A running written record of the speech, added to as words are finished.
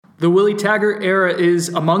The Willie Taggart era is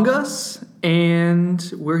among us,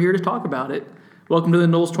 and we're here to talk about it. Welcome to the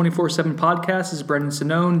Noles 24/7 podcast. This is Brendan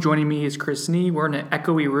Sonnone. Joining me is Chris Nee. We're in an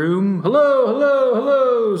echoey room.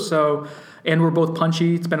 Hello. And we're both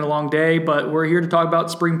punchy. It's been a long day, but we're here to talk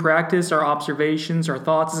about spring practice, our observations, our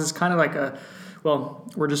thoughts. This is kind of like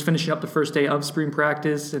we're just finishing up the first day of spring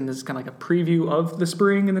practice, and this is kind of like a preview of the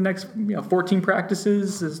spring in the next 14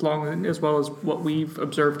 practices, as well as what we've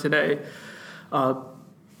observed today.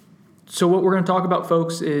 So what we're going to talk about,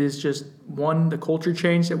 folks, is just, one, the culture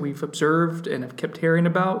change that we've observed and have kept hearing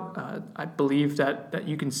about. I believe that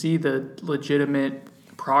you can see the legitimate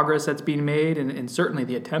progress that's being made and certainly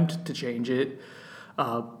the attempt to change it.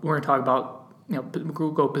 We're going to talk about,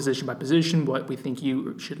 we'll go position by position, what we think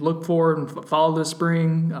you should look for and follow this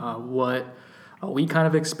spring, what we kind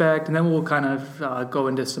of expect, and then we'll kind of go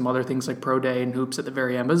into some other things like Pro Day and hoops at the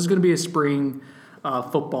very end. But this is going to be a spring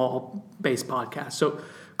football-based podcast. So,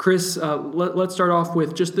 Chris, let's start off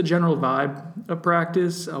with just the general vibe of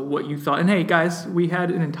practice, what you thought. And, hey, guys, we had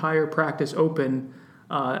an entire practice open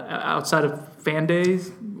outside of fan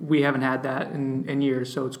days. We haven't had that in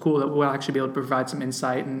years, so it's cool that we'll actually be able to provide some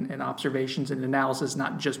insight and observations and analysis,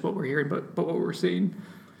 not just what we're hearing, but what we're seeing.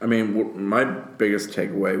 I mean, my biggest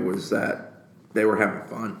takeaway was that they were having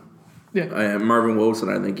fun. Yeah. Marvin Wilson,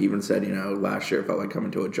 I think, even said, last year it felt like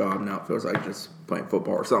coming to a job. Now it feels like just playing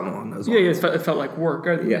football or something along those lines. Yeah, it felt like work.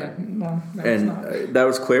 That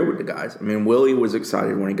was clear with the guys. I mean, Willie was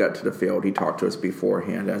excited when he got to the field. He talked to us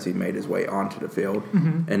beforehand as he made his way onto the field.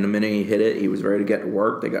 Mm-hmm. And the minute he hit it, he was ready to get to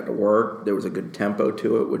work. They got to work. There was a good tempo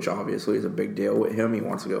to it, which obviously is a big deal with him. He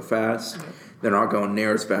wants to go fast. Yeah. They're not going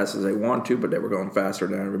near as fast as they want to, but they were going faster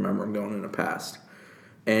than I remember them going in the past.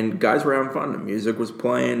 And guys were having fun. The music was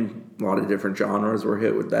playing. A lot of different genres were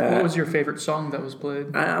hit with that. What was your favorite song that was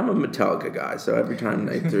played? I'm a Metallica guy, so every time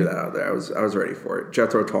they threw that out there, I was ready for it.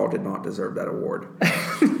 Jethro Tull did not deserve that award.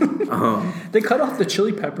 They cut off the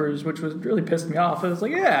Chili Peppers, which was really pissed me off. I was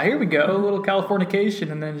like, yeah, here we go, a little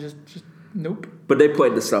Californication, and then just nope. But they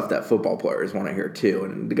played the stuff that football players want to hear too,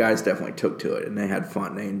 and the guys definitely took to it, and they had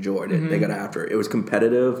fun. They enjoyed it. Mm-hmm. They got after it. It was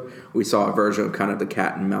competitive. We saw a version of kind of the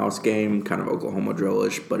cat and mouse game, kind of Oklahoma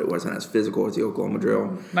drill-ish, but it wasn't as physical as the Oklahoma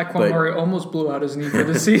drill. Quan Murray almost blew out his knee for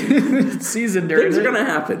the season during Things are going to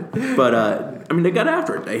happen. But, they got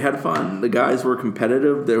after it. They had fun. The guys were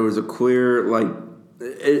competitive. There was a clear,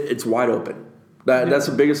 it's wide open. That's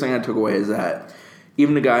the biggest thing I took away is that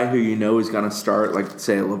even the guy who is going to start, like,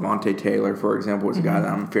 say, Levante Taylor, for example, was a guy that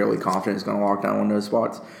I'm fairly confident is going to lock down one of those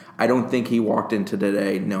spots. I don't think he walked into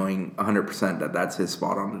today knowing 100% that that's his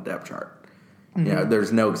spot on the depth chart. Mm-hmm.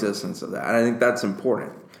 There's no existence of that. And I think that's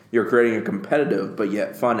important. You're creating a competitive but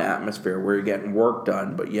yet fun atmosphere where you're getting work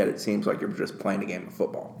done, but yet it seems like you're just playing a game of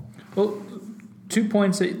football. Well, 2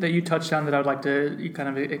 points that you touched on that I would like to kind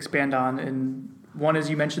of expand on. And one is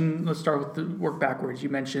you mentioned, let's start with the work backwards. You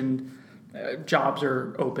mentioned jobs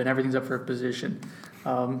are open. Everything's up for a position.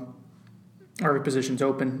 Every position's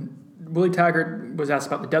open. Willie Taggart was asked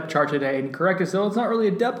about the depth chart today, and he corrected us, it's not really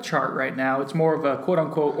a depth chart right now. It's more of a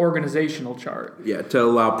quote-unquote organizational chart. Yeah, to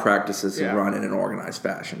allow practices to run in an organized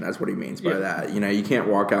fashion. That's what he means by that. You can't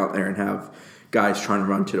walk out there and have guys trying to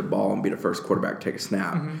run to the ball and be the first quarterback to take a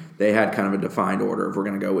snap. Mm-hmm. They had kind of a defined order of we're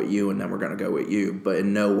going to go with you and then we're going to go with you, but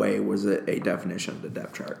in no way was it a definition of the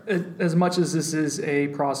depth chart. As much as this is a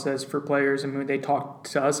process for players, they talked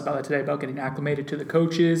to us about it today about getting acclimated to the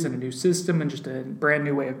coaches and a new system and just a brand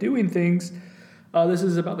new way of doing things. This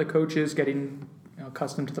is about the coaches getting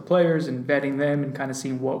accustomed to the players and vetting them and kind of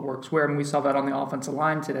seeing what works where. We saw that on the offensive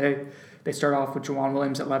line today. They start off with Juwan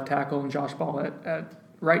Williams at left tackle and Josh Ball at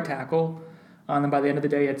right tackle. And then by the end of the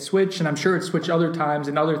day, it switched, and I'm sure it switched other times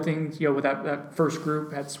and other things, with that first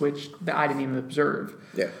group had switched that I didn't even observe.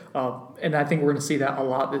 Yeah. And I think we're going to see that a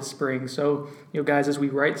lot this spring. So, guys, as we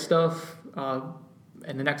write stuff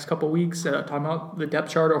in the next couple of weeks, talking about the depth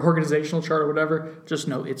chart or organizational chart or whatever, just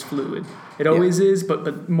know it's fluid. It always is,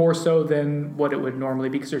 but more so than what it would normally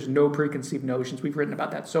be because there's no preconceived notions. We've written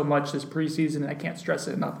about that so much this preseason, and I can't stress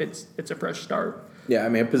it enough. It's a fresh start. Yeah,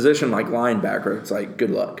 a position like linebacker, it's like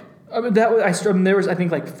good luck. There was, I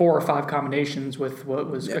think, 4 or 5 combinations with what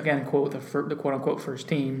was, again, quote, the quote-unquote first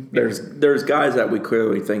team. There's guys that we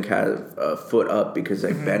clearly think have a foot up because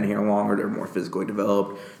they've been here longer, they're more physically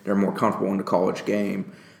developed, they're more comfortable in the college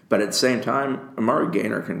game. But at the same time, Amari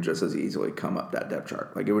Gaynor can just as easily come up that depth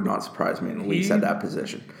chart. It would not surprise me in the least at that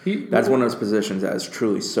position. That's one of those positions that is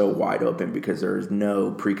truly so wide open because there is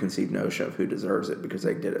no preconceived notion of who deserves it because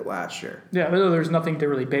they did it last year. Yeah, there's nothing to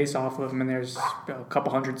really base off of. There's a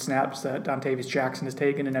couple hundred snaps that Dontavius Jackson has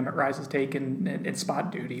taken and Emmett Rice has taken in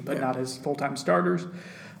spot duty, but not as full-time starters.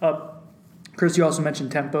 Chris, you also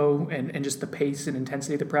mentioned tempo and just the pace and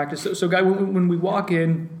intensity of the practice. So guy, when we walk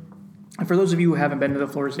in, and for those of you who haven't been to the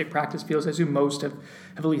Florida State practice fields, I assume most have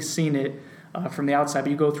at least seen it from the outside,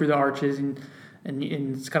 but you go through the arches and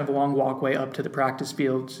it's kind of a long walkway up to the practice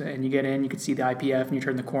fields, and you get in, you can see the IPF, and you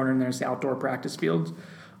turn the corner, and there's the outdoor practice fields.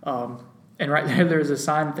 And right there's a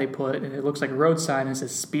sign that they put, and it looks like a road sign, and it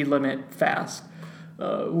says speed limit fast,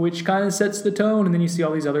 which kind of sets the tone. And then you see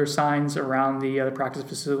all these other signs around the practice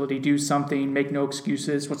facility: do something, make no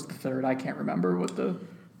excuses. What's the third? I can't remember what the...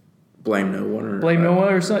 Blame no one. Blame no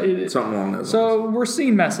one or something. Something along those lines. So we're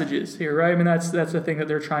seeing messages here, right? I mean, that's the thing that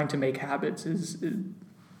they're trying to make habits is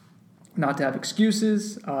not to have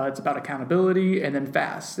excuses. It's about accountability and then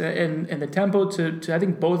fast. And the tempo to I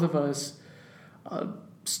think both of us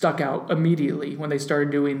stuck out immediately when they started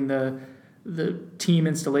doing the team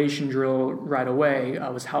installation drill right away.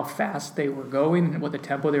 Was how fast they were going and what the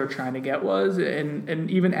tempo they were trying to get was. And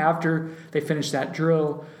even after they finished that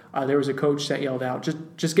drill, there was a coach that yelled out,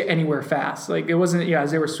 just get anywhere fast. Like it wasn't,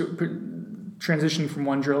 as they were transitioning from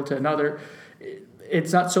one drill to another,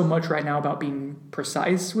 it's not so much right now about being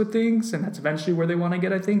precise with things, and that's eventually where they want to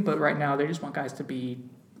get, I think. But right now they just want guys to be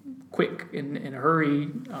quick in a hurry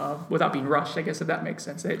without being rushed, I guess, if that makes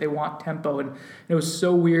sense. They want tempo, and it was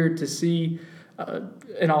so weird to see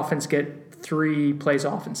an offense get 3 plays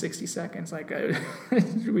off in 60 seconds. Like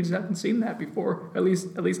we just haven't seen that before, at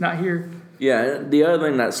least not here. Yeah, the other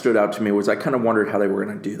thing that stood out to me was I kind of wondered how they were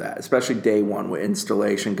going to do that, especially day one with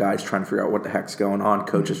installation, guys trying to figure out what the heck's going on,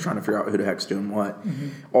 coaches trying to figure out who the heck's doing what,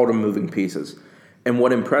 all the moving pieces. And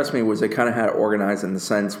what impressed me was they kind of had it organized in the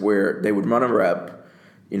sense where they would run a rep,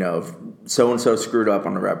 if so-and-so screwed up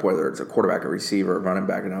on the rep, whether it's a quarterback, a receiver, a running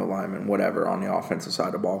back, an O-lineman, whatever, on the offensive side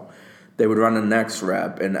of the ball, they would run the next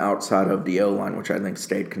rep, and outside of the O-line, which I think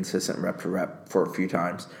stayed consistent rep to rep for a few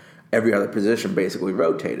times, every other position basically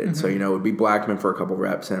rotated. Mm-hmm. So, it would be Blackman for a couple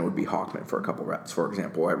reps, and it would be Hawkman for a couple reps. For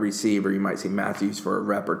example, at receiver, you might see Matthews for a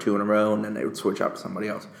rep or 2 in a row, and then they would switch up to somebody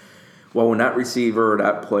else. Well, when that receiver,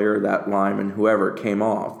 that player, that lineman, whoever came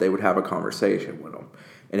off, they would have a conversation with them.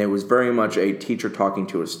 And it was very much a teacher talking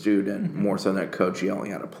to a student, more so than a coach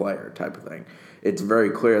yelling at a player type of thing. It's very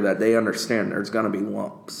clear that they understand there's going to be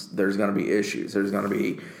lumps. There's going to be issues. There's going to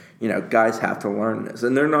be, guys have to learn this.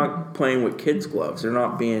 And they're not playing with kids' gloves. They're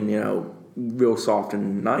not being, real soft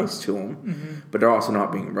and nice to them, but they're also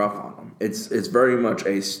not being rough on them. It's very much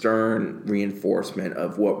a stern reinforcement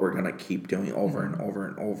of what we're going to keep doing over and over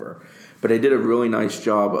and over. But they did a really nice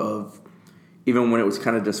job of, even when it was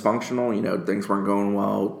kind of dysfunctional, things weren't going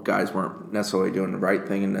well, guys weren't necessarily doing the right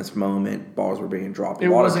thing in this moment, balls were being dropped. It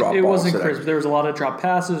wasn't crisp. There was a lot of dropped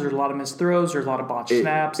passes, there was a lot of missed throws, there was a lot of botched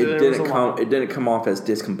snaps. It didn't come off as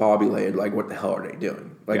discombobulated, like what the hell are they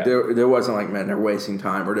doing? There wasn't like, man, they're wasting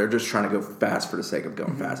time, or they're just trying to go fast for the sake of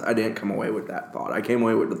going fast. I didn't come away with that thought. I came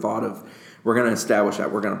away with the thought of, we're going to establish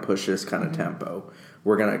that we're going to push this kind of tempo.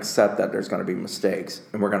 We're going to accept that there's going to be mistakes,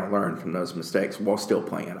 and we're going to learn from those mistakes while still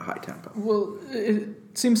playing at a high tempo. Well, it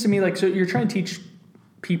seems to me like, so you're trying to teach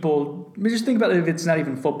people, just think about it if it's not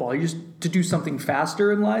even football, you just to do something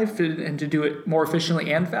faster in life and to do it more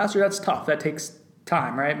efficiently and faster, that's tough. That takes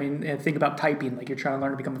time, right? I mean, think about typing, like you're trying to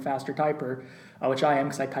learn to become a faster typer, which I am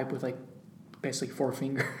because I type with basically 4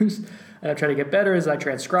 fingers. And I try to get better as I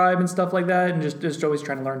transcribe and stuff like that, and just always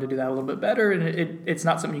trying to learn to do that a little bit better. And it's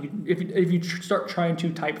not something you can, if you start trying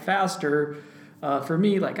to type faster, for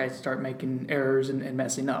me, I start making errors and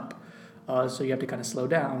messing up. So you have to kind of slow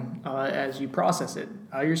down as you process it.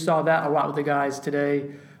 You saw that a lot with the guys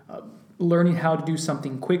today. Learning how to do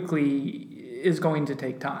something quickly is going to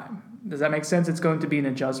take time. Does that make sense? It's going to be an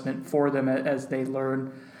adjustment for them as they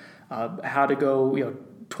learn how to go,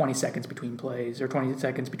 20 seconds between plays or 20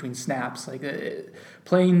 seconds between snaps.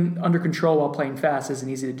 Playing under control while playing fast isn't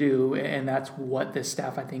easy to do, and that's what this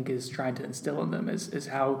staff, I think, is trying to instill in them is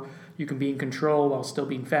how you can be in control while still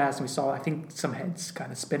being fast. And we saw, I think, some heads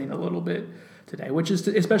kind of spinning a little bit today, which is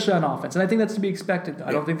especially on offense. And I think that's to be expected, though.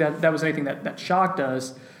 I don't think that was anything that shocked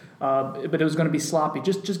us, but it was going to be sloppy.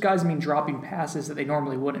 Just guys, dropping passes that they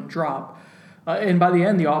normally wouldn't drop. And by the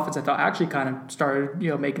end, the offense, I thought, actually kind of started,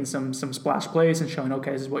 making some splash plays and showing,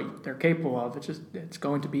 okay, this is what they're capable of. It's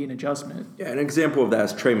going to be an adjustment. Yeah, an example of that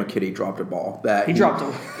is Trey McKitty dropped a ball that he dropped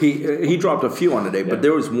a few on the day, but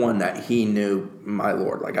there was one that he knew, my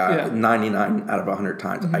Lord, 99 out of 100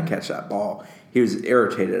 times I catch that ball. He was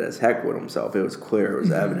irritated as heck with himself. It was clear, it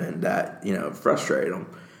was evident that it frustrated him,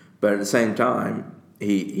 but at the same time,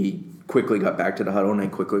 he quickly got back to the huddle and then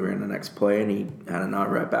quickly ran the next play, and he had a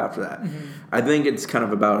non-rep after that. I think it's kind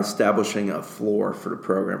of about establishing a floor for the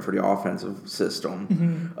program, for the offensive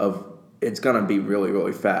system of it's going to be really,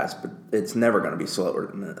 really fast, but it's never going to be slower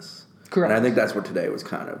than this. Correct. And I think that's what today was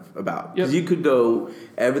kind of about. Because Yep. you could go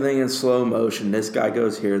everything in slow motion. This guy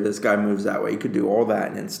goes here. This guy moves that way. You could do all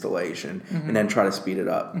that in installation and then try to speed it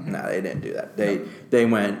up. No, they didn't do that. They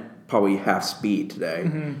went probably half speed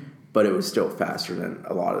today, but it was still faster than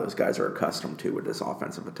a lot of those guys are accustomed to with this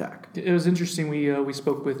offensive attack. It was interesting. We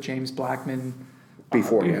spoke with James Blackman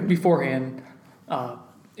Beforehand.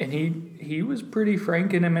 And he was pretty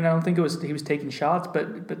frank. And I mean, I don't think he was taking shots,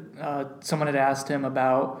 but someone had asked him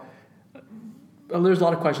about. There's a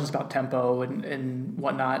lot of questions about tempo and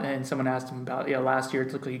whatnot, and someone asked him about last year.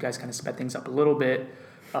 It looked like you guys kind of sped things up a little bit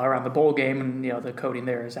around the bowl game, and the coding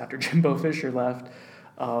there is after Jimbo Fisher left.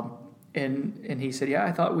 And he said,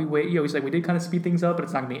 I thought he's like, we did kind of speed things up, but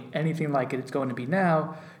it's not going to be anything like it's going to be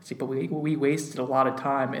now. He's like, but we wasted a lot of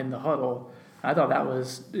time in the huddle. I thought that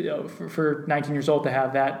was, for 19 years old to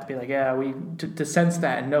have that, to be like, to sense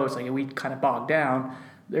that and know it's like we kind of bogged down.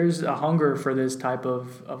 There's a hunger for this type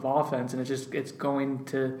of offense, and there's just going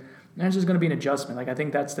to be an adjustment. Like, I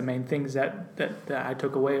think that's the main things that I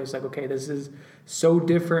took away. It was like, okay, this is so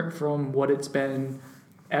different from what it's been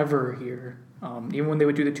ever here. Even when they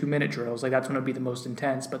would do the 2-minute drills, like that's when it would be the most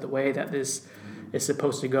intense. But the way that this is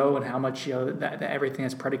supposed to go and how much that everything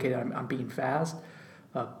is predicated on being fast,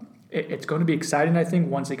 it's going to be exciting, I think,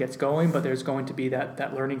 once it gets going. But there's going to be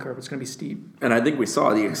that learning curve. It's going to be steep. And I think we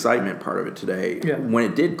saw the excitement part of it today. Yeah. When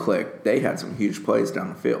it did click, they had some huge plays down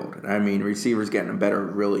the field. I mean, receivers getting a better,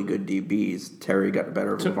 really good DBs. Terry got the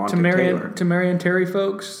better of Levante Taylor. To Marion Terry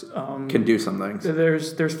folks can do some things.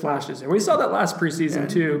 There's flashes there. We saw that last preseason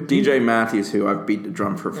too. DJ Matthews, who I've beat the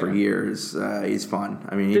drum for years, he's fun.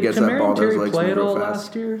 I mean, he gets that ball, those legs move real fast.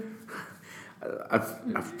 Last year?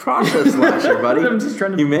 I've processed last year, buddy. I'm just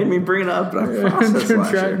trying to. You made me bring it up, but I've processed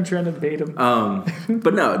last year. I'm trying to bait him.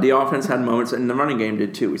 But no, the offense had moments, and the running game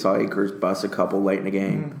did too. We saw Akers bust a couple late in the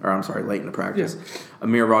game, late in the practice. Yeah.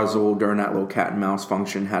 Amir Razul, during that little cat and mouse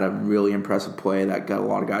function, had a really impressive play that got a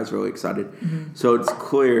lot of guys really excited. So it's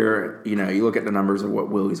clear, you look at the numbers of what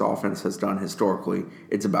Willie's offense has done historically.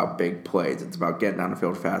 It's about big plays. It's about getting down the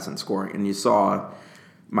field fast and scoring. And you saw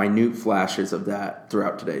minute flashes of that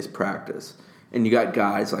throughout today's practice. And you got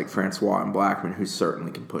guys like Francois and Blackman who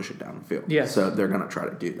certainly can push it down the field. Yes. So they're going to try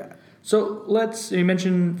to do that. So you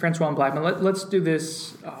mentioned Francois and Blackman. Let's do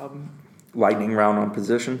this. Lightning round on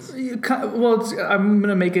positions? Well, I'm going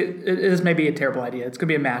to make it is maybe a terrible idea. It's going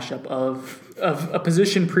to be a mashup of a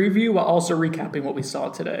position preview while also recapping what we saw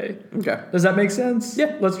today. Okay. Does that make sense?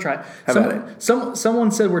 Yeah. Let's try. How about it?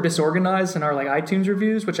 Someone said we're disorganized in our iTunes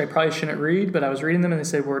reviews, which I probably shouldn't read, but I was reading them and they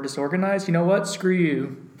said we're disorganized. You know what? Screw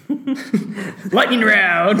you. Lightning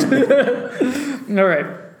round. All right.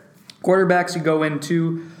 Quarterbacks, you go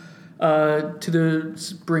into to the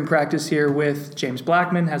spring practice here with James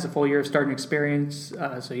Blackman, has a full year of starting experience,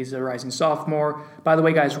 so he's a rising sophomore. By the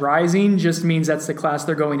way, guys, rising just means that's the class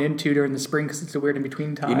they're going into during the spring because it's a weird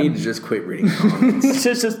in-between time. You need to just quit reading comments.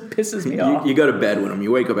 It just pisses me off. You go to bed with them.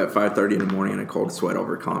 You wake up at 5:30 in the morning in a cold sweat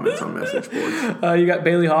over comments on message boards. You got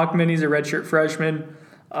Bailey Hawkman. He's a redshirt freshman.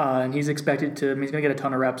 And he's expected to. He's going to get a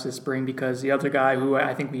ton of reps this spring because the other guy who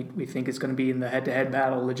I think we think is going to be in the head-to-head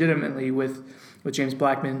battle legitimately with James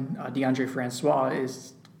Blackman, DeAndre Francois,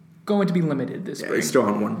 is going to be limited this spring. He's still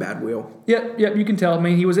on one bad wheel. Yep, you can tell. I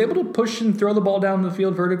mean, he was able to push and throw the ball down the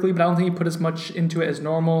field vertically, but I don't think he put as much into it as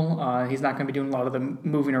normal. He's not going to be doing a lot of the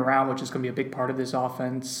moving around, which is going to be a big part of this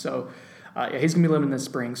offense. So, he's going to be limited this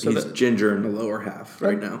spring. So he's ginger in the lower half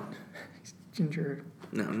right now. He's ginger.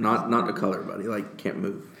 No, not the color, buddy. Can't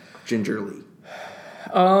move. Gingerly.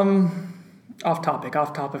 Off topic.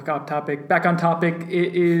 Back on topic.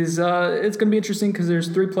 It is. It's going to be interesting because there's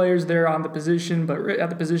 3 players there on the position, but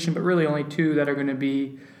really only 2 that are going to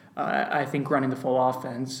be, I think, running the full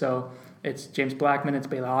offense. So it's James Blackman. It's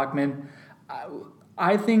Bailey Hawkman.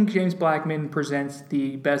 I think James Blackman presents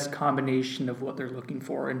the best combination of what they're looking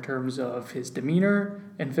for in terms of his demeanor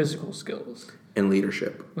and physical skills. And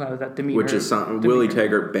leadership. That demeanor. Which is something. Willie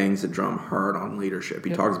Taggart bangs the drum hard on leadership.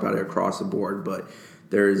 He talks about it across the board, but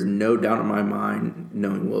there is no doubt in my mind,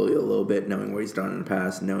 knowing Willie a little bit, knowing what he's done in the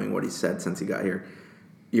past, knowing what he's said since he got here,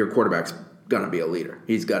 your quarterback's going to be a leader.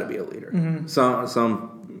 He's got to be a leader. Mm-hmm.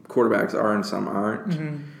 Some quarterbacks are and some aren't.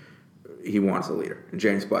 Mm-hmm. He wants a leader. And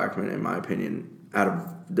James Blackman, in my opinion, out of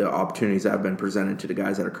the opportunities that have been presented to the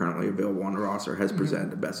guys that are currently available on the roster, has presented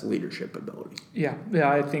the best leadership ability. Yeah,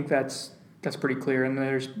 I think that's pretty clear. And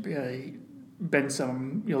there's been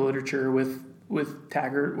some literature with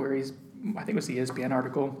Taggart where he's, I think it was the ESPN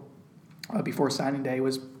article before signing day,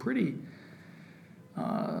 was pretty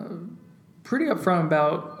upfront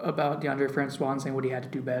about DeAndre Francois and saying what he had to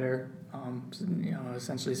do better.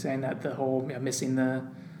 Essentially saying that the whole missing the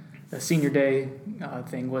senior day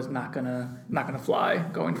thing was not gonna fly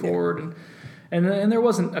going forward, and there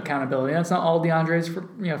wasn't accountability. That's not all DeAndre's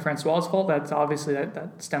Francois' fault. That's obviously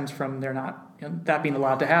that stems from there not that being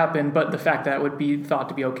allowed to happen. But the fact that it would be thought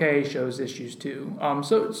to be okay shows issues too.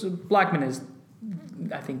 So Blackman is,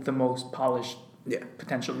 I think, the most polished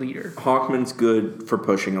potential leader. Hawkman's good for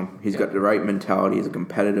pushing him. He's got the right mentality. He's a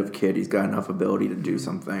competitive kid. He's got enough ability to do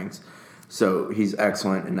some things. So he's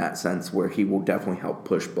excellent in that sense where he will definitely help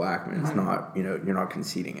push Blackman. It's not, you're not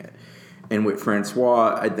conceding it. And with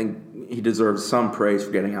Francois, I think he deserves some praise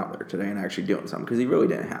for getting out there today and actually doing something because he really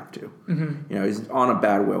didn't have to. Mm-hmm. He's on a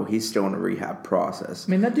bad wheel. He's still in a rehab process.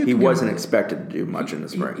 I mean, that dude he wasn't expected to do much in the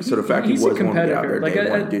spring. So the fact he was willing to get out there today and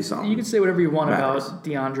want to do something. You can say whatever you want about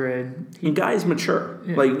DeAndre. The guy's mature.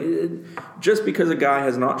 Yeah. Just because a guy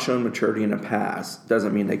has not shown maturity in the past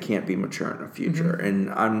doesn't mean they can't be mature in the future. Mm-hmm. And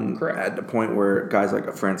I'm at the point where guys like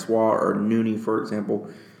a Francois or Nooney, for example,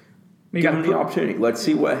 give them the opportunity. Let's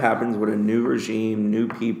see what happens with a new regime, new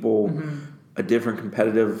people, a different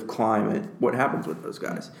competitive climate. What happens with those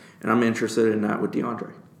guys? And I'm interested in that with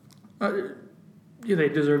DeAndre. They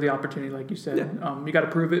deserve the opportunity, like you said. Yeah. You got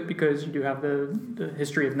to prove it because you do have the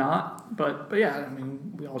history of not. But yeah, I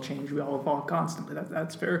mean, we all change, we all evolve constantly.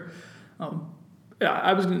 That's fair.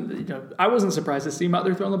 I wasn't surprised to see him out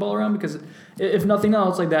there throwing the ball around because if nothing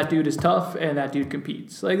else, like that dude is tough and that dude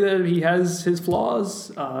competes. Like he has his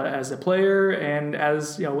flaws as a player and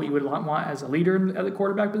as what you would want as a leader at the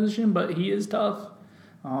quarterback position, but he is tough,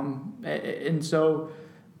 and so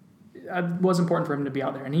it was important for him to be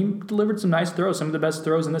out there. And he delivered some nice throws. Some of the best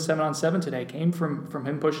throws in the 7-on-7 today came from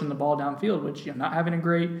him pushing the ball downfield, which not having a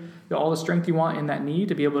great all the strength you want in that knee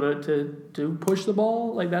to be able to push the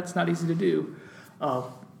ball, like that's not easy to do.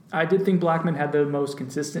 I did think Blackman had the most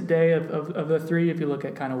consistent day of the three. If you look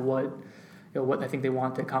at kind of what I think they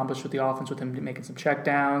want to accomplish with the offense, with him making some check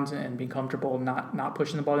downs and being comfortable, not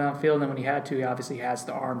pushing the ball downfield. And then when he had to, he obviously has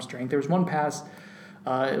the arm strength. There was one pass,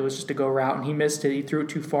 it was just a go route, and he missed it. He threw it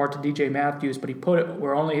too far to DJ Matthews, but he put it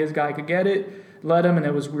where only his guy could get it, let him, and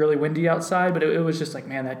it was really windy outside. But it was just like,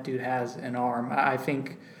 man, that dude has an arm. I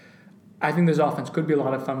think this offense could be a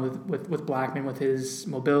lot of fun with Blackman, with his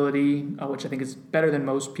mobility, which I think is better than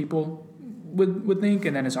most people would think,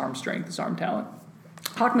 and then his arm strength, his arm talent.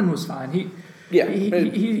 Hawkman was fine.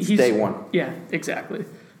 He's day one. Yeah, exactly.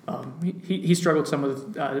 He struggled some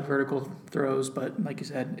with vertical throws, but like you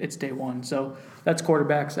said, it's day one. So that's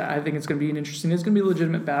quarterbacks. I think it's going to be it's going to be a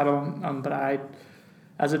legitimate battle. But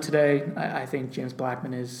as of today, I think James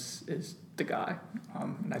Blackman is the guy.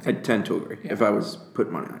 And I tend to agree if I was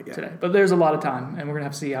putting money on it today. But there's a lot of time, and we're going to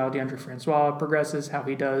have to see how DeAndre Francois progresses, how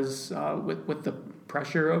he does with the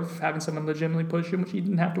pressure of having someone legitimately push him, which he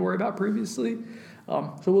didn't have to worry about previously.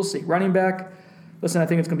 So we'll see. Running back, listen, I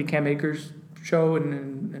think it's going to be Cam Akers' show.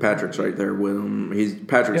 And Patrick's right there with him.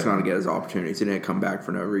 Patrick's going to get his opportunities. He didn't come back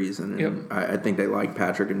for no reason. And I think they like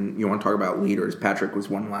Patrick. And you want to talk about leaders, Patrick was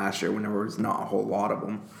one last year when there was not a whole lot of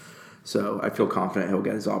them. So I feel confident he'll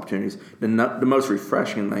get his opportunities. The most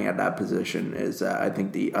refreshing thing at that position is that I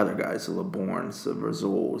think the other guys, the LeBourns, the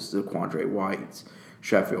Razuls, the Quandre Whites,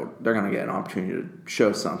 Sheffield, they're going to get an opportunity to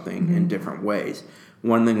show something in different ways.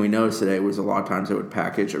 One thing we noticed today was a lot of times they would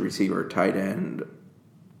package a receiver, tight end,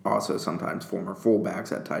 also sometimes former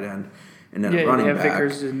fullbacks at tight end, and then a running back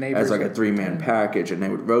as like a three-man package, and they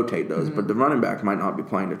would rotate those. But the running back might not be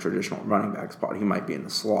playing the traditional running back spot. He might be in the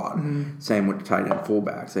slot. Same with the tight end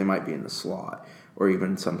fullbacks. They might be in the slot or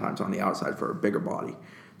even sometimes on the outside for a bigger body.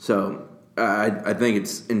 So I think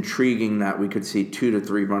it's intriguing that we could see 2 to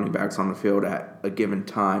 3 running backs on the field at a given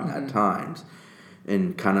time at times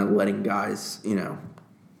and kind of letting guys,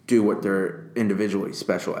 do what they're individually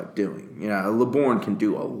special at doing. LeBourne can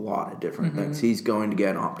do a lot of different things. He's going to get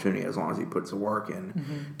an opportunity as long as he puts the work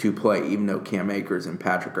in to play, even though Cam Akers and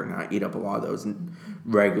Patrick are going to eat up a lot of those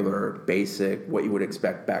regular, basic, what you would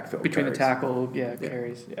expect backfield between carries. The tackle,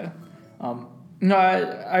 carries, No,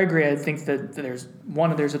 I agree. I think that there's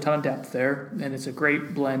a ton of depth there, and it's a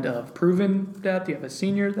great blend of proven depth. You have a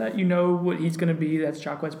senior that you know what he's going to be. That's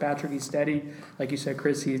Jacques Patrick. He's steady. Like you said,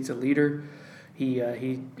 Chris, he's a leader. He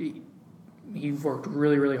worked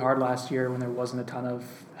really, really hard last year when there wasn't a ton of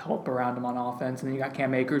help around him on offense. And then you got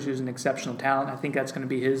Cam Akers, who's an exceptional talent. I think that's going to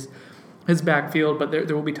be his backfield, but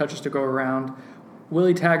there will be touches to go around.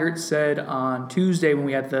 Willie Taggart said on Tuesday when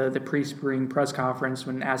we had the pre-spring press conference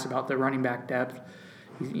when asked about the running back depth,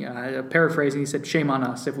 paraphrasing, he said, shame on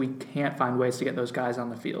us if we can't find ways to get those guys on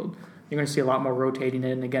the field. You're going to see a lot more rotating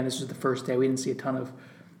in. Again, this was the first day. We didn't see a ton of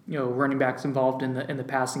running backs involved in the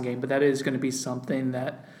passing game, but that is going to be something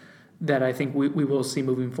that that I think we will see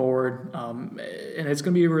moving forward. And it's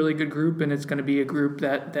going to be a really good group, and it's going to be a group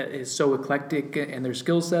that is so eclectic in their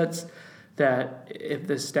skill sets that if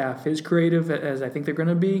the staff is creative, as I think they're going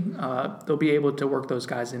to be, they'll be able to work those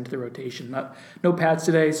guys into the rotation. No pads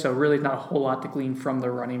today, so really not a whole lot to glean from the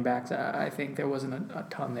running backs. I think there wasn't a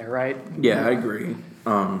ton there, right? Yeah, I agree.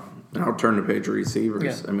 I'll turn to page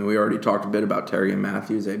receivers. Yeah. I mean, we already talked a bit about Terry and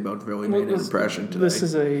Matthews. They both really made an impression today. This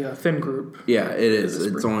is a thin group. Yeah, it is.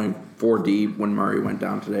 It's only 4 deep. When Murray went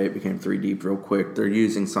down today, it became 3 deep real quick. They're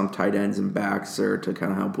using some tight ends and backs there to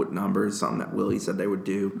kind of help with numbers, something that Willie said they would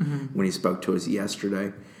do when he spoke to us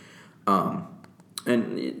yesterday.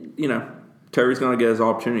 And, Terry's going to get his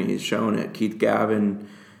opportunity. He's shown it. Keith Gavin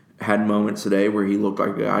had moments today where he looked like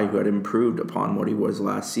a guy who had improved upon what he was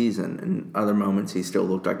last season. And other moments he still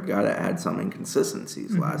looked like a guy that had some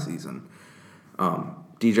inconsistencies last season.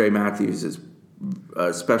 DJ Matthews is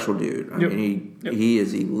a special dude. I mean, he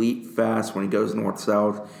is elite fast when he goes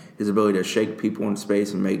north-south. His ability to shake people in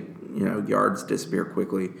space and make yards disappear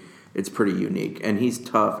quickly, it's pretty unique. And he's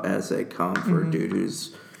tough as they come for a dude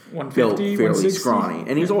who's built fairly scrawny.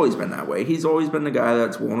 And he's always been that way. He's always been the guy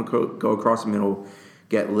that's willing to go across the middle,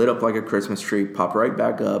 get lit up like a Christmas tree, pop right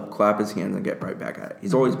back up, clap his hands, and get right back at it.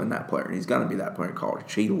 He's always been that player, and he's going to be that player in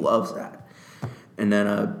college. He loves that. And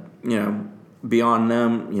then, beyond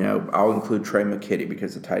them, I'll include Trey McKitty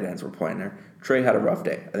because the tight ends were playing there. Trey had a rough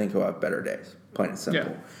day. I think he'll have better days, plain and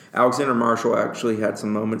simple. Yeah. Alexander Marshall actually had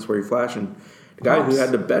some moments where he flashed, and the guy who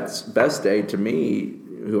had the best day to me,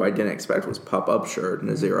 who I didn't expect, was Pup Upshur,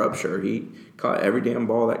 Nazir Upshur. He caught every damn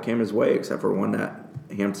ball that came his way except for one that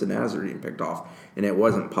Hampton Nazardine picked off. And it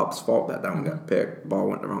wasn't Pup's fault that one got picked. Ball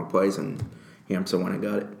went the wrong place, and Hampton went and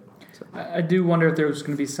got it. So. I do wonder if there's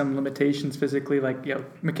going to be some limitations physically. Like,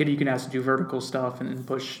 McKitty, you can ask to do vertical stuff and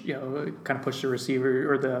push, kind of push the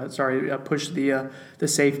receiver or push the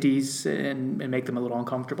safeties and make them a little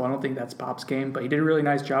uncomfortable. I don't think that's Pop's game, but he did a really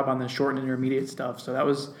nice job on the short and intermediate stuff. So that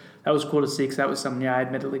was cool to see because that was something I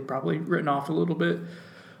admittedly probably written off a little bit.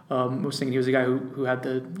 I was thinking he was a guy who had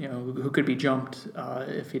who could be jumped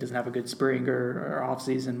if he doesn't have a good spring or off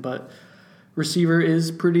season. But receiver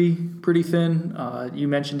is pretty thin. You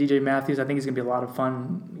mentioned DJ Matthews. I think he's going to be a lot of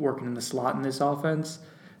fun working in the slot in this offense.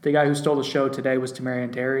 The guy who stole the show today was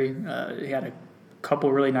Tamarian Terry. He had a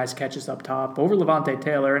couple really nice catches up top over Levante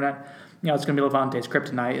Taylor, and it's going to be Levante's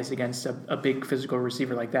kryptonite is against a big physical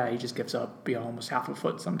receiver like that. He just gives up almost half a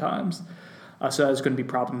foot sometimes, so that's going to be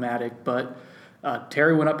problematic. But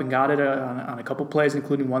Terry went up and got it on a couple plays,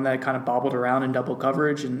 including one that kind of bobbled around in double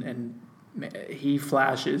coverage, and he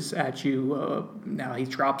flashes at you. Now he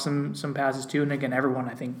dropped some passes too, and again, everyone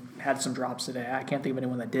I think had some drops today. I can't think of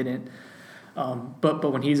anyone that didn't.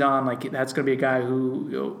 But when he's on, that's going to be a guy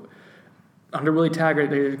who under Willie Taggart,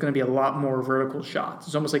 there's going to be a lot more vertical shots.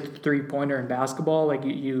 It's almost like a 3-pointer in basketball.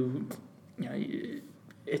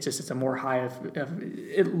 It's a more high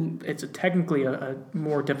it's technically a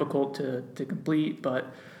more difficult to complete,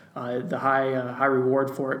 but the high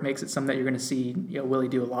reward for it makes it something that you're going to see Willie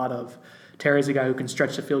do a lot of. Terry's a guy who can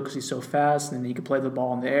stretch the field because he's so fast, and he can play the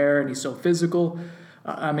ball in the air, and he's so physical.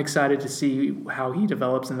 I'm excited to see how he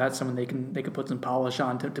develops, and that's someone they can put some polish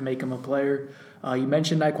on to make him a player. You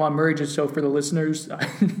mentioned Naquan Murray, just so for the listeners,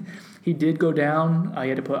 he did go down. He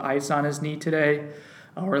had to put ice on his knee today.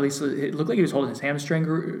 Or at least it looked like he was holding his hamstring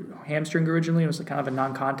originally. It was kind of a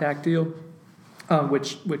non-contact deal,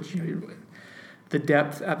 which the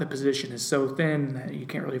depth at the position is so thin that you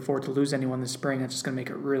can't really afford to lose anyone this spring. That's just going to make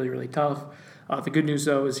it really, really tough. The good news,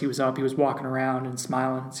 though, is he was up. He was walking around and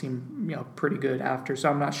smiling. It seemed pretty good after. So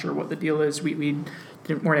I'm not sure what the deal is. We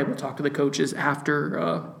weren't able to talk to the coaches afterwards.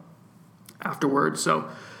 So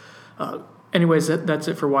anyways, that's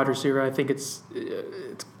it for wide receiver. I think it's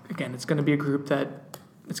going to be a group that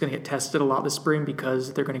it's going to get tested a lot this spring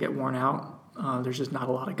because they're going to get worn out. There's just not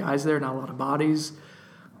a lot of guys there, not a lot of bodies.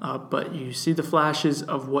 But you see the flashes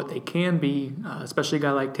of what they can be, especially a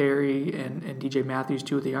guy like Terry and DJ Matthews,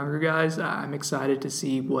 two of the younger guys. I'm excited to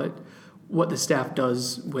see what the staff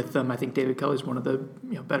does with them. I think David Kelly's one of the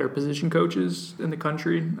better position coaches in the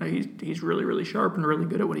country. He's really, really sharp and really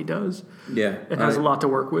good at what he does. Yeah. And has a lot to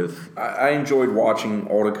work with. I enjoyed watching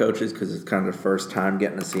all the coaches because it's kind of the first time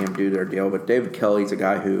getting to see him do their deal. But David Kelly's a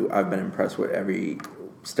guy who I've been impressed with every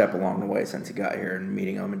step along the way since he got here and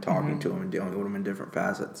meeting him and talking to him and dealing with him in different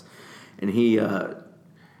facets. And he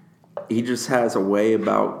just has a way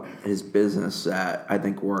about his business that I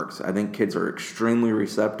think works. I think kids are extremely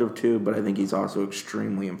receptive to, but I think he's also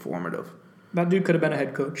extremely informative. That dude could have been a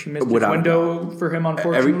head coach. He missed his window for him,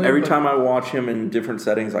 unfortunately. Every time I watch him in different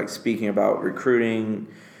settings, like speaking about recruiting,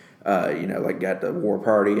 like at the war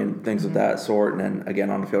party and things of that sort. And then again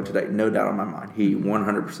on the field today, no doubt in my mind, he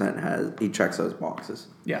 100% checks those boxes.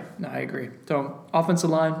 Yeah, no, I agree. So offensive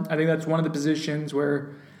line, I think that's one of the positions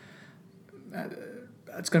where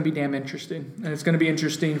it's going to be damn interesting, and it's going to be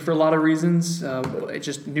interesting for a lot of reasons. It's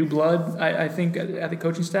just new blood. I think at the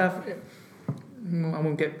coaching staff, I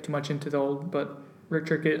won't get too much into the old, but Rick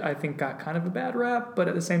Trickett, I think, got kind of a bad rap, but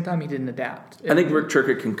at the same time, he didn't adapt. I think Rick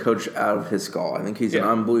Trickett can coach out of his skull. I think he's an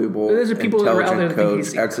unbelievable, There's people that are out there intelligent that think coach.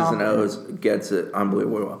 he's X's and O's, gets it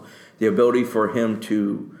unbelievably well. The ability for him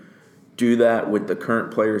to do that with the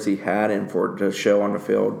current players he had and for it to show on the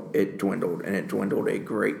field, it dwindled, and it dwindled a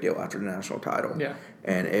great deal after the national title. Yeah.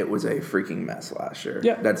 And it was a freaking mess last year.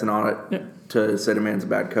 Yeah. That's not to say the man's a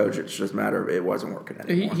bad coach. It's just a matter of it wasn't working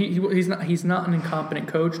anymore. He's not an incompetent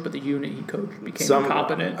coach, but the unit he coached became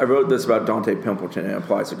incompetent. I wrote this about Dante Pimpleton, and it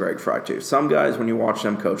applies to Greg Fry too. Some guys, when you watch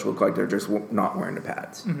them coach, look like they're just not wearing the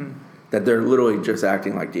pads. Mm-hmm. That they're literally just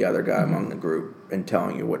acting like the other guy among the group and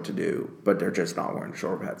telling you what to do, but they're just not wearing the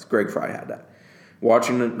shoulder pads. Greg Fry had that.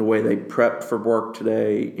 Watching the way they prepped for work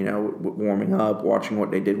today, warming up, watching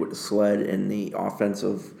what they did with the sled and the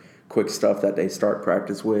offensive quick stuff that they start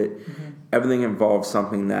practice with, everything involves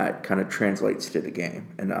something that kind of translates to the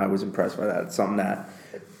game. And I was impressed by that. It's something that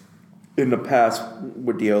in the past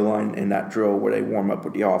with the O-line in that drill where they warm up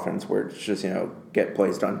with the offense, where it's just, get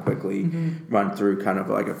plays done quickly, run through kind of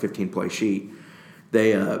like a 15-play sheet.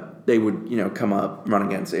 They would, come up, run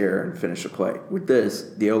against air, and finish the play. With this,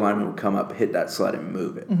 the O-lineman would come up, hit that sled, and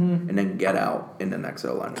move it, and then get out in the next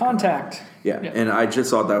O-line. Contact. Yeah, and I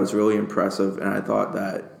just thought that was really impressive, and I thought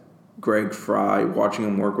that Greg Fry, watching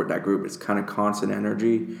him work with that group, it's kind of constant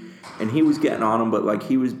energy, and he was getting on him, but like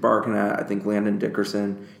he was barking at, I think, Landon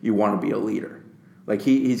Dickerson, you want to be a leader. Like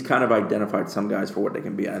he's kind of identified some guys for what they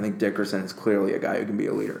can be, and I think Dickerson is clearly a guy who can be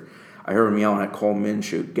a leader. I heard him yelling at Cole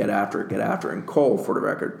Minshew, get after it. And Cole, for the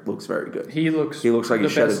record, looks very good. He looks like he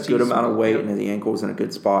shed a good amount of weight and the ankle's in a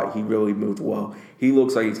good spot. He really moved well. He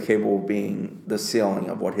looks like he's capable of being the ceiling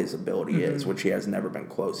of what his ability is, which he has never been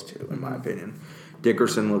close to, in my opinion.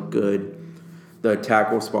 Dickerson looked good. The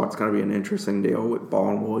tackle spot's going to be an interesting deal with Ball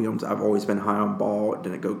and Williams. I've always been high on Ball. It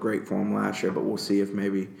didn't go great for him last year, but we'll see if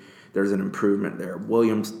maybe there's an improvement there.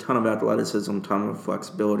 Williams, ton of athleticism, ton of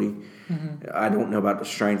flexibility. I don't know about the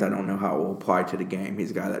strength. I don't know how it will apply to the game.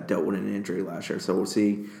 He's a guy that dealt with an injury last year, so we'll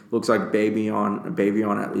see. Looks like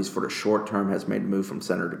Bavion, at least for the short term, has made a move from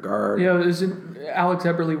center to guard. Yeah, Alex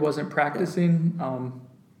Eberle wasn't practicing,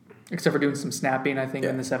 except for doing some snapping, I think,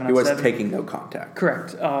 in the 7-on-7. He was taking no contact.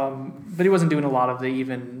 Correct. But he wasn't doing a lot of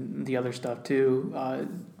the other stuff, too.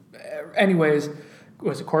 Anyways,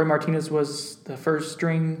 Corey Martinez was the first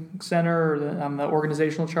string center on the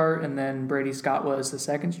organizational chart, and then Brady Scott was the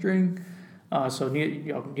second string. So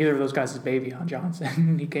neither of those guys is Bavion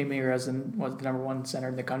Johnson. He came here was the number one center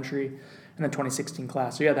in the country in the 2016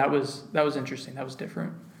 class. So yeah, that was interesting. That was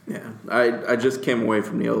different. Yeah, I just came away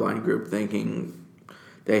from the O-line group thinking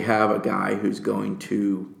they have a guy who's going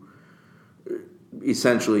to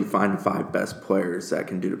essentially find the 5 best players that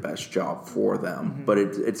can do the best job for them. But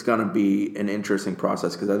it's going to be an interesting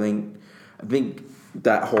process because I think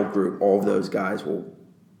that whole group, all of those guys will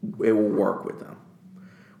work with them.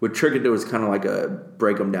 With Trickett, it was kind of like a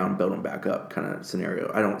break them down, build them back up kind of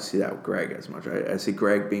scenario. I don't see that with Greg as much. I see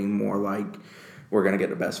Greg being more like, we're going to get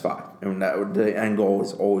the best 5. And the end goal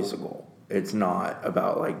is always the goal. It's not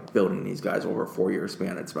about like building these guys over a 4-year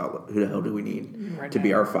span. It's about who the hell do we need to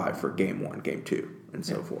be our 5 for game 1, game 2, and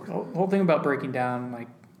so forth. The whole thing about breaking down like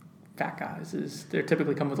fat guys is they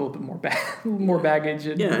typically come with a little bit more baggage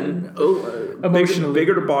and emotionally.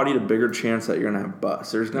 Bigger the body, the bigger chance that you're going to have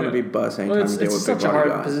bust. There's going to be bust anytime you deal with big body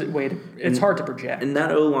guys. It's hard to project. And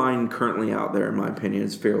that O-line currently out there, in my opinion,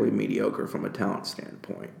 is fairly mediocre from a talent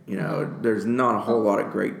standpoint. There's not a whole lot of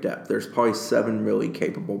great depth. There's probably 7 really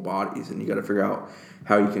capable bodies, and you got to figure out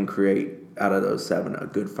how you can create out of those 7 a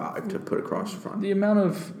good 5 to put across the front. The amount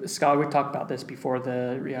of we talked about this before,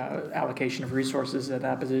 the allocation of resources at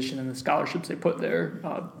that position and the scholarships they put there,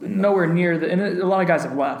 nowhere near and a lot of guys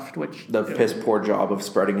have left, which the piss poor job of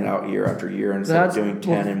spreading it out year after year instead of doing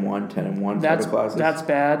 10 and 1 classes. That's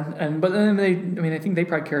bad. But then I think they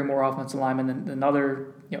probably carry more offensive linemen than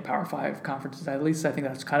other Power 5 conferences. At least I think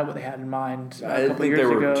that's kind of what they had in mind. I think they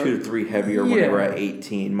were 2 to 3 heavier when they were at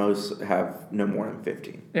 18. Most have no more than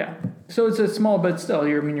 15. Yeah. So it's a small, but still,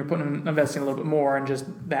 you're investing a little bit more, and just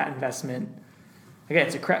that investment. again,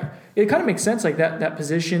 it's a crap. It kind of makes sense. Like that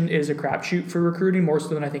position is a crapshoot for recruiting more so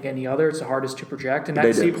than I think any other. It's the hardest to project, and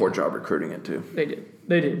they did a poor job recruiting it too. They did.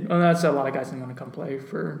 And that's a lot of guys didn't want to come play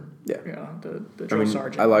for the drill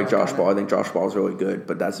sergeant. I like Josh Ball. I think Josh Ball is really good,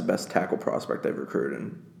 but that's the best tackle prospect they've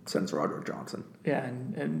recruited since Roderick Johnson. Yeah,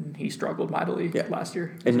 and he struggled mightily last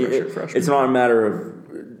year. And it's not a matter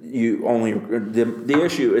of you only. The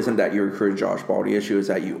issue isn't that you recruited Josh Ball. The issue is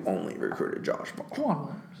that you only recruited Josh Ball. Juwan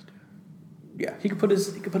Williams. Yeah, he could put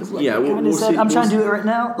his leg we'll see. I'm trying to do it right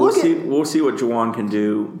now. We'll see what Juwan can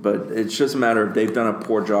do, but it's just a matter of they've done a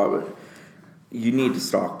poor job. You need to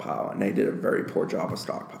stockpile, and they did a very poor job of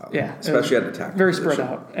stockpiling. Yeah, especially at the tackle. Very position. spread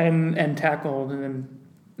out and tackled, and then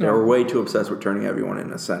they were way too obsessed with turning everyone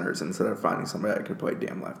into centers instead of finding somebody that could play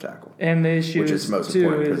damn left tackle. And the issue which is the most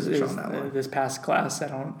important position on that line. This past class, I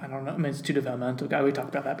don't know. I mean, it's too developmental. Guy, we talked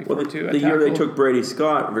about that before too. The year they took Brady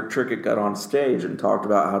Scott, Rick Trickett got on stage and talked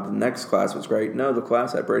about how the next class was great. No, the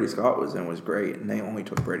class that Brady Scott was in was great, and they only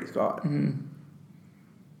took Brady Scott. Mm-hmm.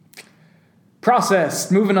 Process.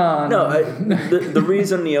 Moving on. No, the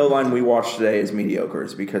reason the O-line we watched today is mediocre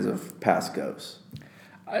is because of past goes.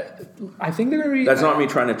 I think they're going to be... That's not me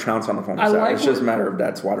trying to trounce on the former staff. It's just a matter of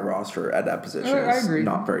that's why the roster at that position is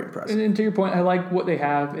not very impressive. And to your point, I like what they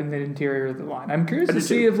have in the interior of the line. I'm curious to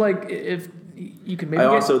see if you can maybe... I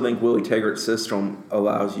also think Willie Taggart's system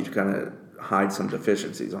allows you to kind of hide some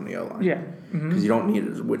deficiencies on the O-line. Yeah. Because you don't need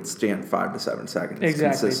to withstand 5 to 7 seconds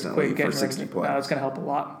consistently for 60 plays. It's going to help a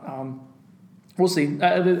lot. We'll see.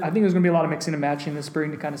 I think there's going to be a lot of mixing and matching this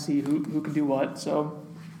spring to kind of see who can do what. So...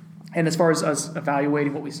 And as far as us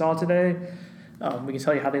evaluating what we saw today, we can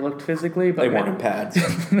tell you how they looked physically. But they weren't in pads.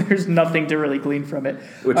 There's nothing to really glean from it.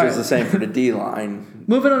 Which is the same for the D-line.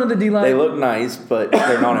 Moving on to the D-line. They look nice, but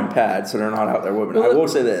they're not in pads, so they're not out there whipping. I will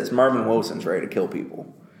say this. Marvin Wilson's ready to kill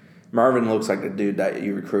people. Marvin looks like the dude that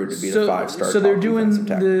you recruited to be the 5-star. So they're doing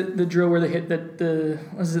the drill where they hit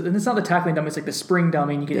and it's not the tackling dummy, it's like the spring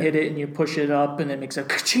dummy, and you can hit it and you push it up and it makes a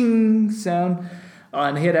ka-ching sound.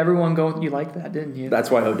 And he had everyone going, you liked that, didn't you? That's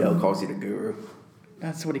why Odell calls you the guru.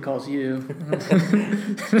 That's what he calls you.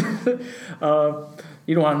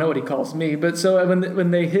 You don't want to know what he calls me. But so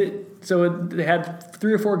when they hit, so they had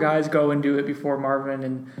 3 or 4 guys go and do it before Marvin,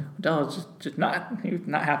 and Odell was just not, he was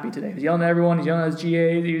not happy today. He was yelling at everyone. He's yelling at his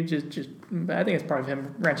GA. He just I think it's part of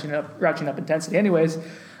him ratcheting up intensity. Anyways,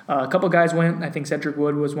 a couple of guys went. I think Cedric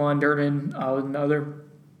Wood was one. Durden was another.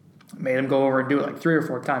 Made him go over and do it like 3 or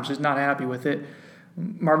 4 times. Just not happy with it.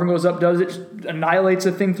 Marvin goes up, does it, annihilates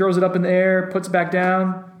the thing, throws it up in the air, puts it back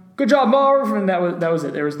down. Good job, Marv! And that was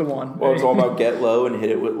it. There was the one. Well, it's all about get low and hit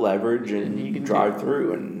it with leverage and you can drive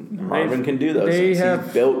through. And Marvin can do those things.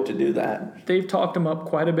 He's built to do that. They've talked him up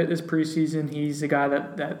quite a bit this preseason. He's a guy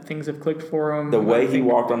that things have clicked for him. The way he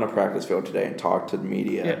walked on the practice field today and talked to the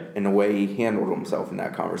media and the way he handled himself in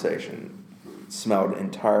that conversation smelled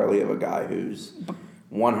entirely of a guy who's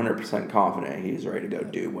 100% confident he's ready to go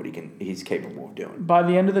do what he's capable of doing. By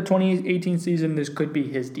the end of the 2018 season, this could be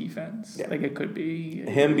his defense. Yeah. Like it could be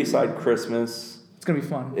him beside Christmas. It's gonna be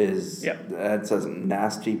fun. That's a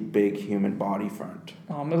nasty big human body front.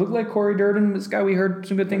 It looked like Corey Durden, this guy we heard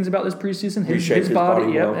some good things about this preseason. His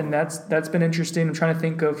body well. And that's been interesting. I'm trying to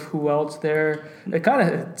think of who else there. It kind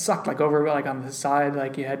of sucked like over like on the side.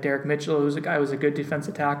 Like you had Derek Mitchell, who was a guy who was a good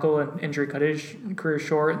defensive tackle, and injury cut his career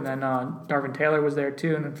short. And then Darvin Taylor was there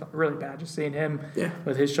too, and it felt really bad just seeing him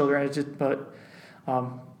with his shoulder. And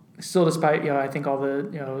still, despite I think all the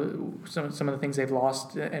some of the things they've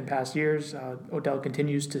lost in past years, Odell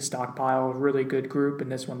continues to stockpile a really good group,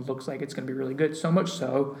 and this one looks like it's going to be really good. So much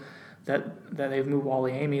so that they've moved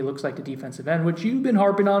Wally Amy. Looks like the defensive end, which you've been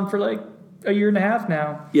harping on for like a year and a half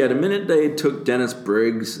now. Yeah, the minute they took Dennis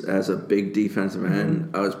Briggs as a big defensive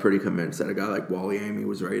end, I was pretty convinced that a guy like Wally Amy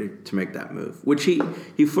was ready to make that move, which he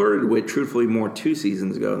flirted with truthfully more 2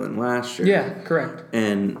 seasons ago than last year. Yeah, correct.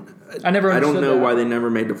 And I don't know why they never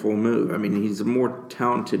made the full move. I mean, he's a more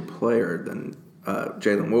talented player than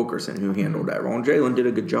Jalen Wilkerson, who handled that role. And Jalen did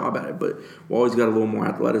a good job at it, but Wally's got a little more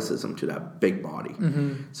athleticism to that big body.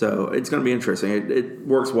 So it's going to be interesting. It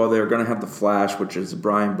works well. They're going to have the flash, which is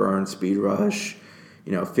Brian Burns, speed rush,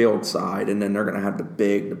 field side, and then they're going to have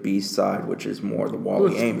the beast side, which is more the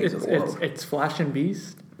Wally Amy's of the world. It's flash and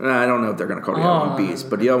beast? I don't know if they're going to call the other one beast,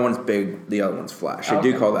 but the other one's big, the other one's flash. They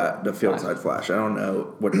do call that the field side flash. I don't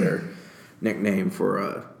know what their nickname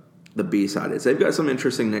for the B side is. They've got some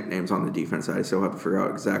interesting nicknames on the defense side. I still have to figure out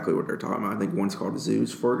exactly what they're talking about. I think one's called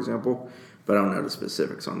Zeus, for example, but I don't know the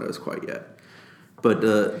specifics on those quite yet. But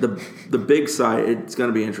the big side, it's going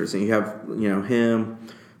to be interesting. You have him.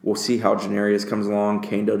 We'll see how Janarius comes along.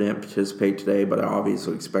 Kane didn't participate today, but I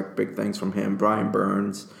obviously expect big things from him. Brian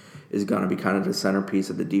Burns is going to be kind of the centerpiece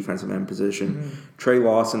of the defensive end position. Trey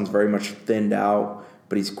Lawson's very much thinned out,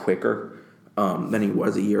 but he's quicker than he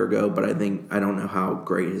was a year ago. But I don't know how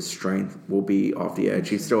great his strength will be off the edge.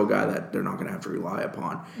 He's still a guy that they're not going to have to rely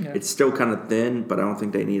upon. Yeah. It's still kind of thin, but I don't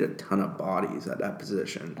think they need a ton of bodies at that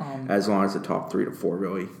position as long as the top 3 to 4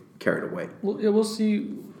 really carry the weight. We'll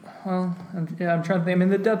see. Well, I'm trying to think. I mean,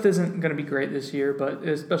 the depth isn't going to be great this year, but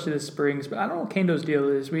especially this spring. But I don't know what Kando's deal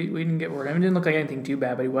is. We didn't get word. I mean, it didn't look like anything too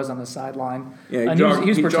bad, but he was on the sideline. Yeah, he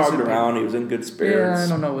jogged around. He was in good spirits. Yeah, I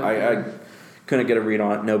don't know. I couldn't get a read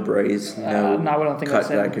on it. No brace, no I don't think cut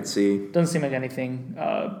that I could see. Doesn't seem like anything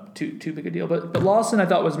too big a deal. But Lawson, I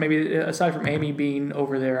thought was maybe, aside from Amy being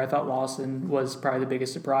over there, I thought Lawson was probably the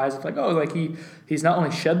biggest surprise. It's like, he's not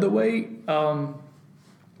only shed the weight,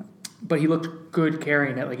 but he looked good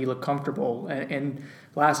carrying it. Like, he looked comfortable. And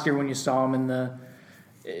last year when you saw him in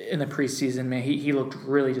the preseason, man, he looked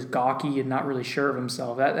really just gawky and not really sure of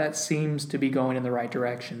himself. That seems to be going in the right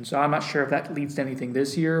direction. So I'm not sure if that leads to anything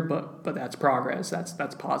this year, but that's progress.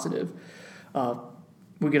 That's positive.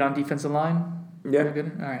 We get on defensive line. Yeah.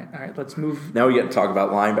 Good? All right. Let's move. Now we get to talk about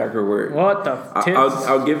linebacker. What the tits?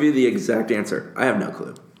 I'll give you the exact answer. I have no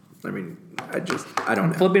clue. I mean, I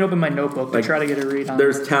don't know. Flipping open my notebook to try to get a read on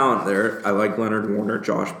There's talent there. I like Leonard Warner,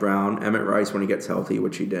 Josh Brown, Emmett Rice when he gets healthy,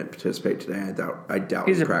 which he didn't participate today. I doubt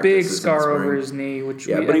he's a big scar over his knee, which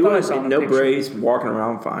but he was no brace, walking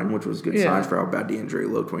around fine, which was good signs for how bad the injury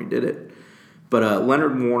looked when he did it. But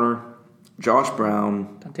Leonard Warner, Josh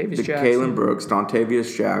Brown, Kalen Brooks,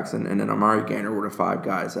 Dontavius Jackson, and then Amari Gainer were the 5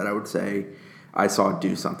 guys that I would say I saw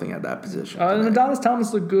do something at that position. Adonis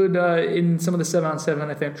Thomas looked good in some of the 7-on-7,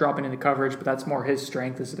 I think, dropping into coverage, but that's more his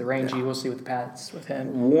strength. This is the rangy. Yeah. We'll see what the pads with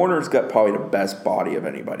him. Warner's got probably the best body of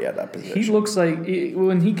anybody at that position. He looks like,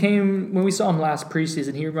 when we saw him last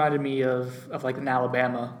preseason, he reminded me of like an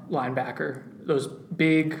Alabama linebacker. Those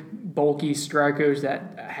big, bulky strikers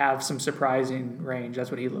that have some surprising range. That's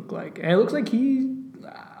what he looked like. And it looks like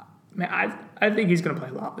I think he's going to play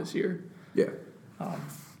a lot this year. Yeah.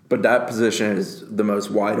 But that position is the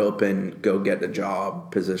most wide open, go get the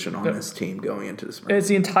job position on this team going into the spring. It's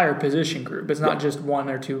the entire position group. It's not just 1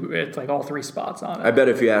 or 2. It's like all 3 spots on it. I bet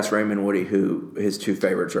if you ask Raymond Woody who his 2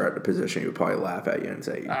 favorites are at the position, he would probably laugh at you and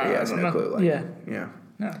say he has no clue. Yeah.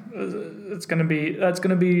 No, that's gonna be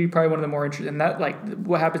probably one of the more interesting. And that, like,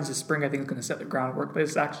 what happens this spring, I think is going to set the groundwork. But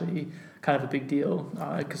it's actually kind of a big deal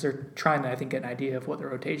because they're trying to, I think, get an idea of what the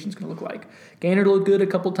rotation is going to look like. Gainer looked good a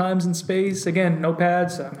couple times in space. Again, no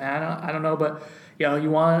pads. I don't know, but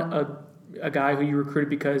you want a guy who you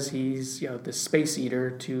recruited because he's the space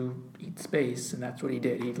eater to eat space, and that's what he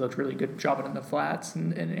did. He looked really good dropping in the flats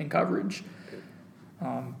and coverage.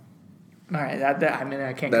 All right,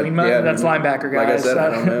 I can't clean my. That's linebacker, guys. Like I said, I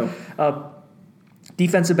don't know.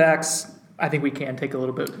 Defensive backs, I think we can take a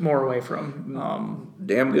little bit more away from.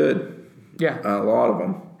 Damn good. Yeah, a lot of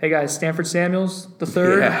them. Hey guys, Stanford Samuels the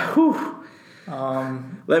third. Yeah.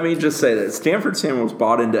 Let me just say that Stanford Samuels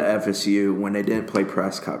bought into FSU when they didn't play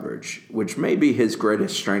press coverage, which may be his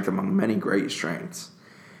greatest strength among many great strengths.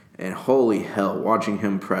 And holy hell, watching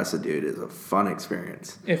him press a dude is a fun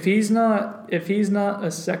experience. If he's not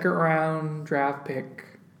a second round draft pick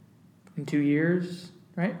in 2 years,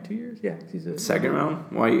 right? 2 years, yeah. He's a second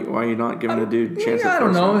round. Why are you not giving a dude a chance? I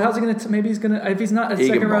don't know. How's he gonna? Maybe he's gonna. If he's not a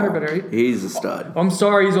second rounder, better. He's a stud. I'm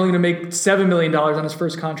sorry, he's only gonna make $7 million on his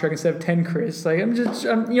first contract instead of 10. Chris, like I'm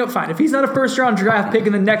fine. If he's not a first round draft pick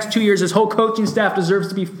in the next 2 years, his whole coaching staff deserves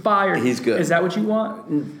to be fired. He's good. Is that what you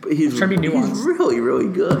want? He's trying to be nuanced. He's really, really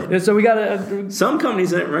good. And so we got some companies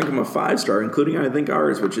didn't rank him a 5-star, including I think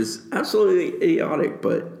ours, which is absolutely idiotic.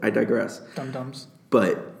 But I digress. Dum-dums.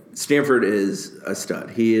 But Stanford is a stud.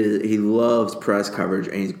 He loves press coverage,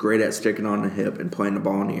 and he's great at sticking on the hip and playing the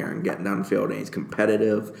ball in the air and getting down the field, and he's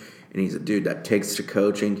competitive, and he's a dude that takes to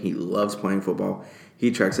coaching. He loves playing football.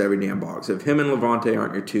 He checks every damn box. If him and Levante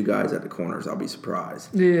aren't your 2 guys at the corners, I'll be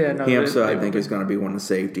surprised. Yeah, no. Hamza, I think, is going to be one of the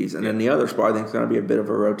safeties. And then the other spot, I think, is going to be a bit of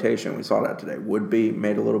a rotation. We saw that today. Woodby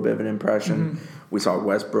made a little bit of an impression. Mm-hmm. We saw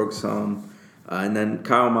Westbrook some. And then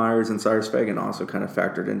Kyle Myers and Cyrus Fagan also kind of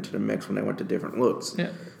factored into the mix when they went to different looks.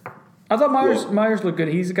 Yeah. I thought Myers looked good.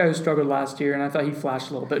 He's the guy who struggled last year, and I thought he flashed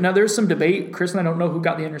a little bit. Now, there's some debate. Chris and I don't know who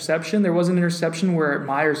got the interception. There was an interception where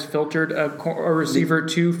Myers filtered a receiver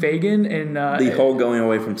to Fagan. And the whole going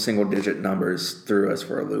away from single-digit numbers threw us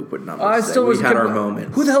for a loop with numbers. We had our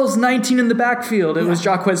moments. Who the hell is 19 in the backfield? It was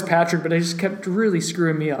Jaquez Patrick, but they just kept really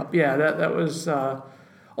screwing me up. Yeah, that was...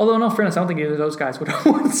 although, in all fairness, I don't think either of those guys would have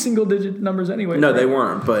won single-digit numbers anyway. No, they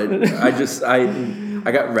weren't, but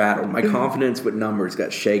I got rattled. My confidence with numbers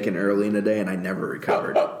got shaken early in the day, and I never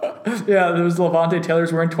recovered. Yeah, there was Levante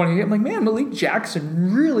Taylor's wearing 28. I'm like, man, Malik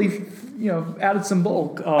Jackson really, added some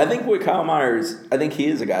bulk. I think with Kyle Myers, I think he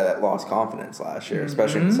is a guy that lost confidence last year,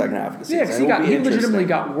 especially in the second half of the season. Yeah, because he legitimately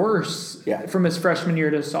got worse from his freshman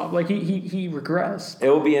year to sophomore. Like, he regressed. It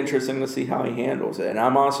will be interesting to see how he handles it. And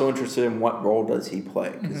I'm also interested in what role does he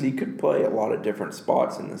play. Because he could play a lot of different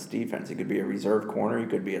spots in this defense. He could be a reserve corner. He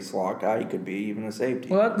could be a slot guy. He could be even a safety.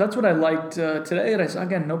 Well, that's what I liked today. And I saw,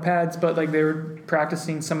 again, no pads, but like they were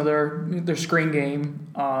practicing some of their screen game.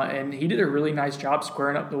 And he did a really nice job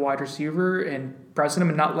squaring up the wide receiver and pressing him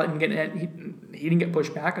and not letting him get in. He didn't get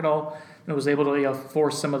pushed back at all, and was able to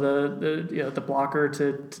force some of the blocker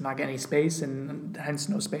to not get any space, and hence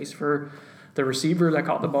no space for the receiver that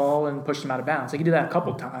caught the ball and pushed him out of bounds. Like, he did that a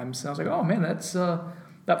couple times, and I was like, oh man, that's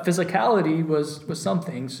that physicality was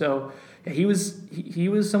something. So yeah, he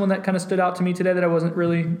was someone that kind of stood out to me today that I wasn't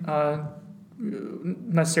really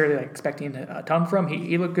necessarily expecting a ton from.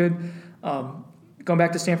 He looked good. Going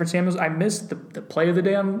back to Stanford Samuels, I missed the play of the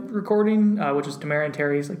day I'm recording, which was Tamarian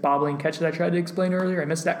Terry's bobbling catch that I tried to explain earlier. I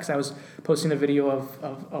missed that because I was posting a video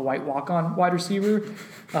of a white walk-on wide receiver.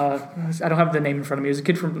 I don't have the name in front of me. It was a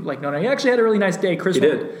kid from Nona. He actually had a really nice day. Chris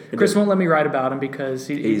won't let me write about him because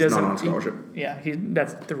he doesn't. Not on scholarship.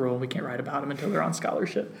 That's the rule. We can't write about him until they're on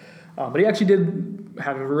scholarship. But he actually did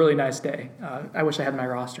have a really nice day. I wish I had my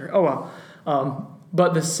roster. Oh well.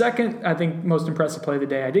 But the second, I think, most impressive play of the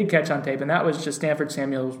day I did catch on tape, and that was just Stanford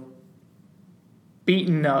Samuels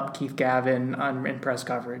beating up Keith Gavin in press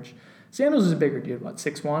coverage. Samuels is a bigger dude,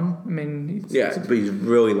 6'1"? I mean, but he's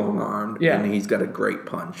really long-armed, and he's got a great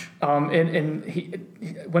punch. And he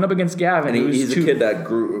went up against Gavin. And he's a kid that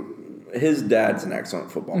grew. His dad's an excellent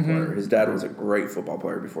football player. His dad was a great football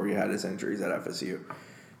player before he had his injuries at FSU.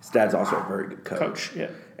 His dad's also a very good coach.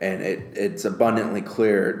 And it's abundantly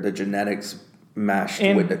clear the genetics mashed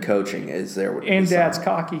with the coaching is there with and dad's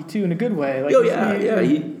cocky too in a good way.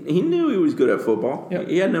 He knew he was good at football.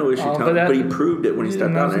 He had no issue but he proved it when he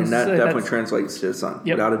stepped out there, and that definitely translates to his son,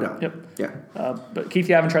 without a doubt. But Keith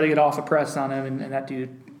Gavin tried to get off a press on him, and that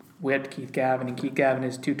dude went Keith Gavin, and Keith Gavin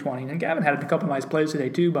is 220, and Gavin had a couple nice plays today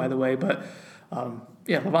too, by the way. But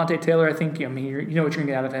Levante Taylor, I think, you know what you're gonna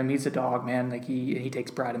get out of him. He's a dog, man. He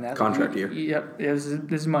takes pride in that contract year. This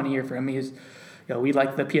is money year for him. He's. We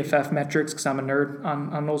like the PFF metrics because I'm a nerd on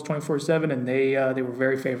Noles 24/7, and they were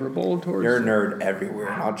very favorable towards. You're a nerd everywhere,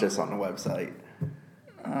 not just on the website.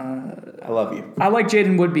 I love you. I like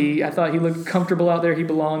Jaden Woodby. I thought he looked comfortable out there. He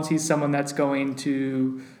belongs. He's someone that's going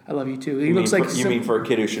to. I love you too. He looks like you mean for a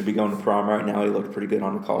kid who should be going to prom right now? He looked pretty good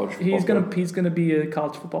on the college. He's gonna be a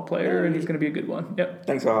college football player, and he's gonna be a good one. Yep.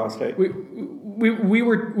 Thanks, Ohio State. We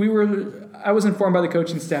were. I was informed by the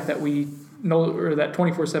coaching staff that that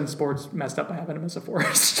 24/7 Sports messed up by having him as a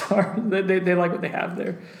 4-star. They like what they have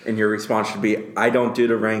there. And your response should be, I don't do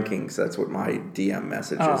the rankings. That's what my DM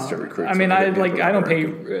message is to recruits. I mean, I don't pay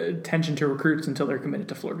attention to recruits until they're committed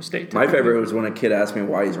to Florida State. My favorite was when a kid asked me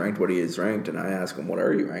why he's ranked what he is ranked, and I ask him, what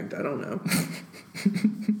are you ranked? I don't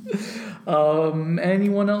know.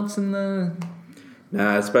 Anyone else in the...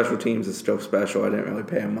 Nah, special teams is still special. I didn't really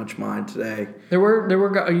pay him much mind today. There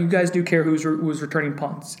were you guys do care who's returning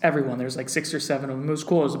punts. Everyone. There's 6 or 7 of them. It was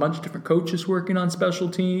cool. There was a bunch of different coaches working on special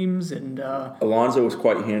teams. And Alonzo was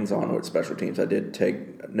quite hands-on with special teams. I did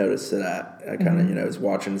take notice to that. I kind of, was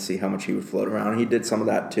watching to see how much he would float around. He did some of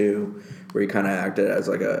that too, where he kind of acted as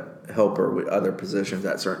a helper with other positions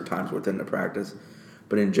at certain times within the practice.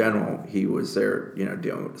 But in general, he was there,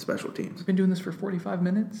 dealing with the special teams. We've been doing this for 45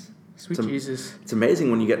 minutes. Sweet Jesus. It's amazing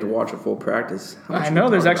when you get to watch a full practice. I know,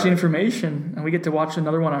 there's actually information. And we get to watch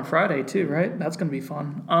another one on Friday, too, right? That's going to be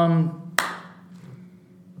fun.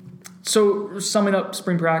 So, summing up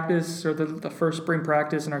spring practice, or the first spring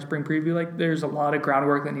practice in our spring preview, there's a lot of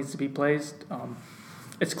groundwork that needs to be placed.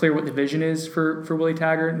 It's clear what the vision is for Willie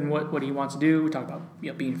Taggart and what he wants to do. We talk about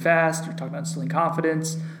being fast. We talk about instilling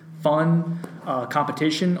confidence, fun,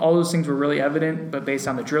 competition. All those things were really evident, but based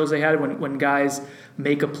on the drills they had, when guys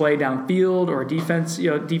make a play downfield or defense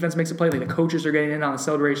makes a play, the coaches are getting in on the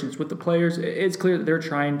celebrations with the players. It's clear that they're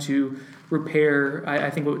trying to repair, I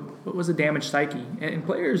think, what was a damaged psyche. And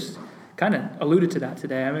players kind of alluded to that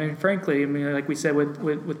today. I mean, frankly, like we said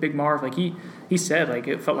with Big Marv, he said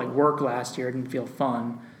it felt like work last year. It didn't feel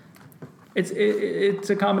fun. It's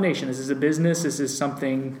a combination. This is a business. This is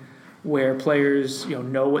something where players,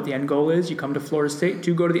 know what the end goal is. You come to Florida State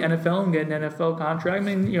to go to the NFL and get an NFL contract. I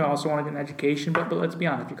mean, you also want to get an education, but let's be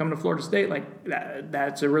honest, if you come to Florida State,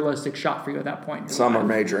 that's a realistic shot for you at that point. Some are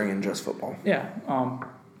majoring in just football. Yeah,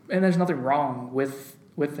 and there's nothing wrong with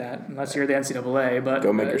with that, unless you're the NCAA. But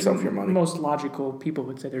go make yourself your money. Most logical people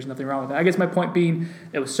would say there's nothing wrong with that. I guess my point being,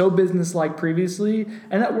 it was so business-like previously,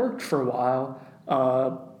 and that worked for a while.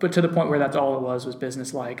 But to the point where that's all it was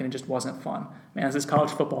business-like, and it just wasn't fun. Man, is this college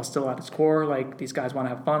football still at its core? Like, these guys want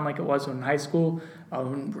to have fun like it was in high school.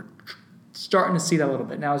 We're starting to see that a little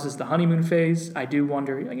bit. Now, is this the honeymoon phase? I do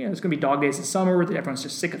wonder, it's going to be dog days this summer where everyone's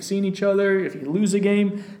just sick of seeing each other. If you lose a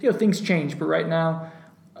game, things change. But right now,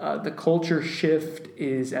 the culture shift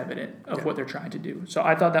is evident of what they're trying to do. So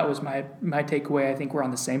I thought that was my takeaway. I think we're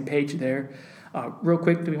on the same page there. Real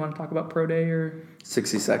quick, do we want to talk about Pro Day or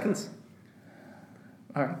 60 seconds?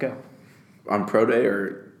 All right, go. On Pro Day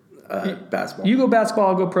or basketball? You go basketball,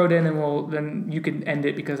 I'll go Pro Day, and then you can end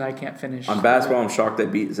it because I can't finish. On basketball, I'm shocked they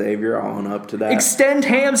beat Xavier. I'll own up to that. Extend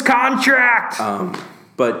Ham's contract!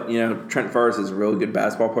 But, Trent Forrest is a really good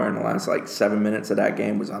basketball player. In the last, 7 minutes of that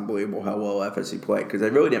game was unbelievable how well FSU played because they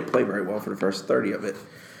really didn't play very well for the first 30 of it.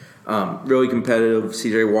 Really competitive.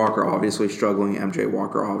 C.J. Walker obviously struggling. M.J.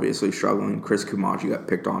 Walker obviously struggling. Chris Kumaji got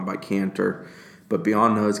picked on by Cantor. But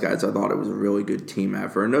beyond those guys, I thought it was a really good team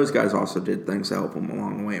effort. And those guys also did things to help them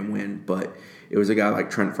along the way and win. But it was a guy like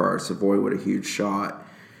Trent Forrest, Savoy with a huge shot.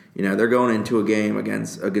 They're going into a game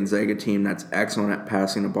against a Gonzaga team that's excellent at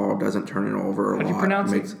passing the ball, doesn't turn it over a lot. How do you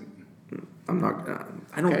pronounce it? I'm not.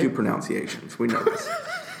 I don't do pronunciations. We know this.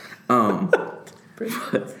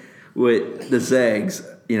 But with the Zags,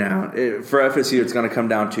 for FSU, it's going to come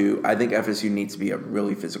down to, I think FSU needs to be a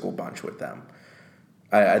really physical bunch with them.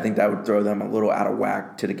 I think that would throw them a little out of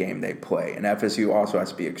whack to the game they play. And FSU also has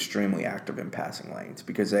to be extremely active in passing lanes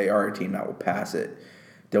because they are a team that will pass it.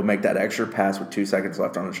 They'll make that extra pass with 2 seconds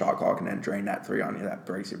left on the shot clock and then drain that three on you. That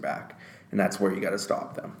breaks your back. And that's where you got to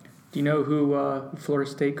stop them. Do you know who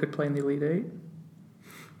Florida State could play in the Elite Eight?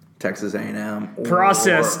 Texas A&M.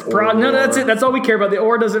 Processed. No, that's it. That's all we care about. The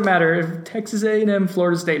or doesn't matter. If Texas A&M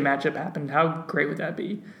Florida State matchup happened, how great would that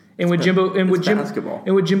be? And would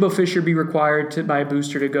Jimbo Fisher be required by a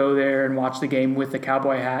booster to go there and watch the game with the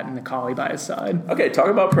cowboy hat and the collie by his side? Okay, talk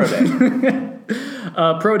about Pro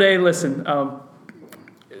Day. Pro Day. Listen,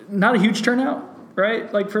 not a huge turnout,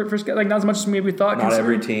 right? Not as much as maybe we thought. Not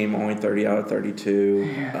every team, only 30 out of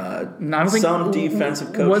 32. Some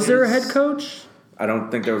defensive coaches. Was there a head coach? I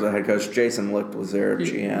don't think there was a head coach. Jason Licht was their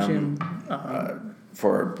GM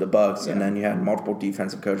for the Bucks, and then you had multiple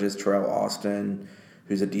defensive coaches. Terrell Austin,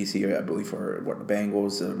 who's a DC, I believe, for the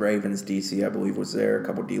Bengals. The Ravens DC, I believe, was there. A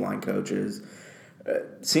couple D-line coaches.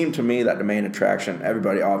 It seemed to me that the main attraction,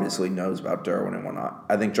 everybody obviously knows about Derwin and whatnot.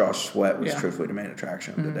 I think Josh Sweat was truthfully the main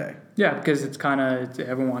attraction of the day. Yeah, because it's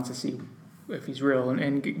everyone wants to see if he's real.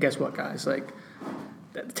 And guess what, guys?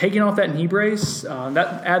 Taking off that knee brace,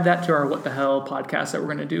 add that to our What the Hell podcast that we're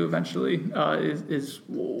going to do eventually, is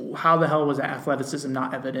how the hell was athleticism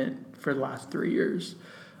not evident for the last 3 years?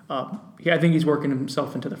 I think he's working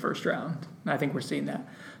himself into the first round. I think we're seeing that.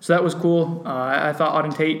 So that was cool. I thought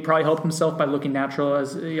Auden Tate probably helped himself by looking natural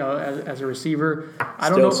as a receiver. I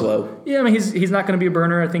don't know. Slow. Yeah, he's not going to be a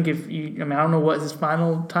burner. I think I don't know what his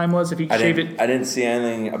final time was. If he shaved it, I didn't see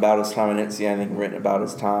anything about his time. I didn't see anything written about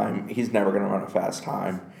his time. He's never going to run a fast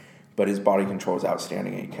time. But his body control is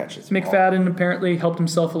outstanding, and he catches the ball. McFadden apparently helped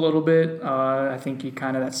himself a little bit. I think he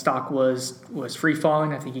that stock was free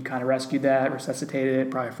falling. I think he kind of rescued that, resuscitated it.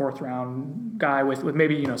 Probably a 4th round guy with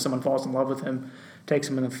maybe someone falls in love with him, takes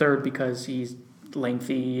him in the 3rd because he's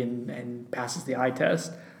lengthy and passes the eye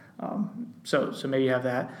test. So maybe you have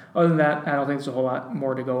that. Other than that, I don't think there's a whole lot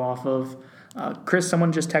more to go off of. Chris,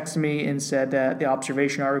 someone just texted me and said that the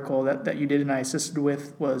observation article that you did and I assisted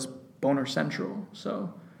with was Boner Central.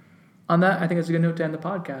 So. On that, I think it's a good note to end the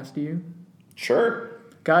podcast. Do you? Sure.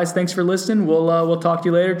 Guys, thanks for listening. We'll talk to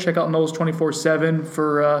you later. Check out Knowles 24/7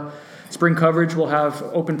 for spring coverage. We'll have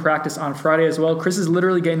open practice on Friday as well. Chris is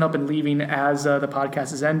literally getting up and leaving as the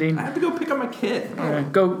podcast is ending. I have to go pick up my kid.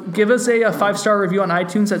 Go give us a 5-star review on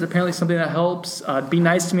iTunes. That's apparently something that helps. Be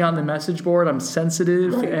nice to me on the message board. I'm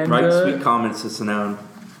sensitive. Right. And write sweet comments to Sinone.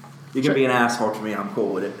 You can be an asshole to me. I'm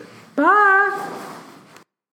cool with it. Bye.